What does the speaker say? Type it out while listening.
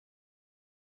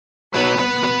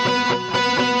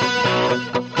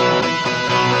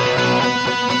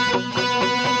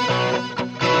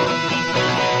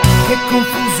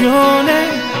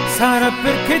confusione. Sarà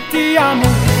perché ti amo,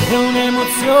 è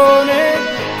un'emozione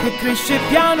che cresce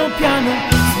piano piano.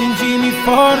 Stringimi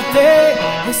forte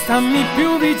e stammi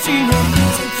più vicino.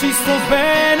 Se ci sto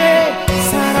bene,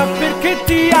 sarà perché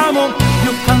ti amo.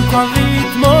 Io canto al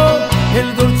ritmo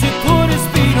del dolce tuo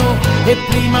respiro. E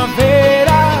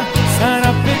primavera,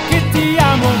 sarà perché ti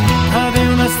amo. Cade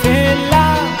una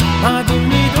stella, ma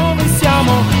dimmi dove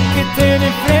siamo, che te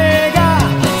ne frega.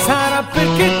 Sarà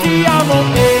perché ti amo.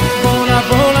 E vola,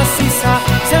 vola, si sa,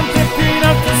 sempre più in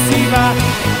alto si va.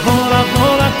 Vola,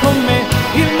 vola con me,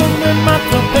 il mondo è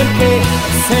matto perché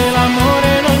se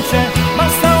l'amore non c'è,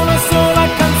 basta una sola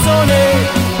canzone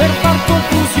per far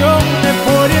confusione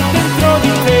fuori e dentro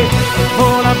di te.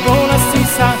 Vola, vola, si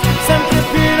sa, sempre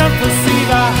più in alto si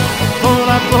va.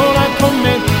 Vola, vola con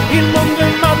me, il mondo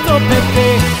è matto perché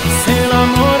se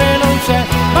l'amore non c'è,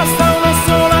 basta una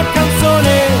sola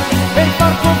canzone per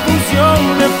far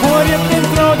confusione fuori e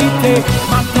dentro di te.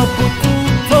 Ma dopo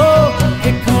tutto,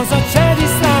 che cosa c'è di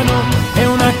strano? È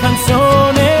una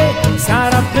canzone,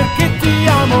 sarà perché ti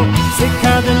amo. Se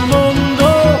cade il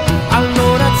mondo,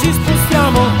 allora ci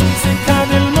spostiamo. Se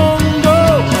cade il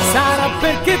mondo, sarà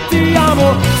perché ti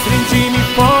amo. Stringimi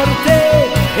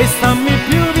forte e stammi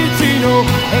più vicino.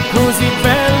 È così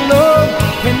bello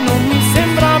che non mi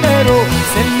sembra vero.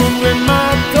 Se il mondo è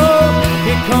matto,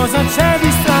 che cosa c'è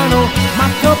di strano?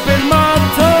 Matto per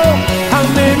matto,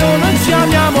 almeno noi ci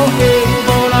amiamo. E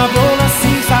vola, vola,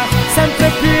 si sa,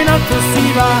 sempre più in alto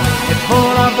si va. E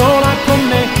vola, vola con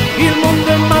me, il mondo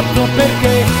è matto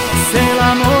perché se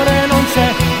l'amore non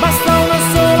c'è, basta una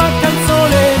sola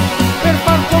canzone per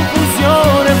far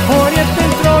confusione fuori e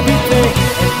dentro di te.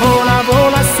 E vola,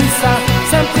 vola, si sa,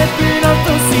 sempre più in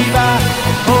alto si va.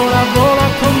 E vola, vola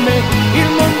con me, il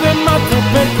mondo è matto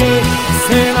perché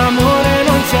se l'amore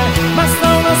non c'è, basta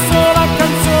una sola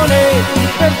canzone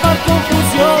per far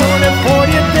confusione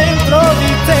fuori e dentro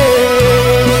di te.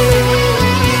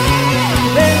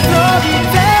 Dentro di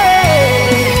te.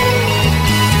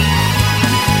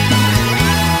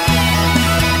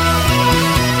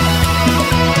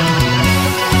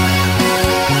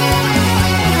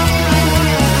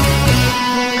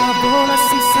 Vola, vola,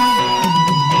 si sa.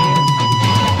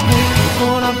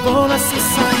 Vola, vola, si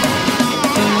sa.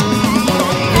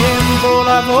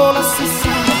 Vola, vola, si sa.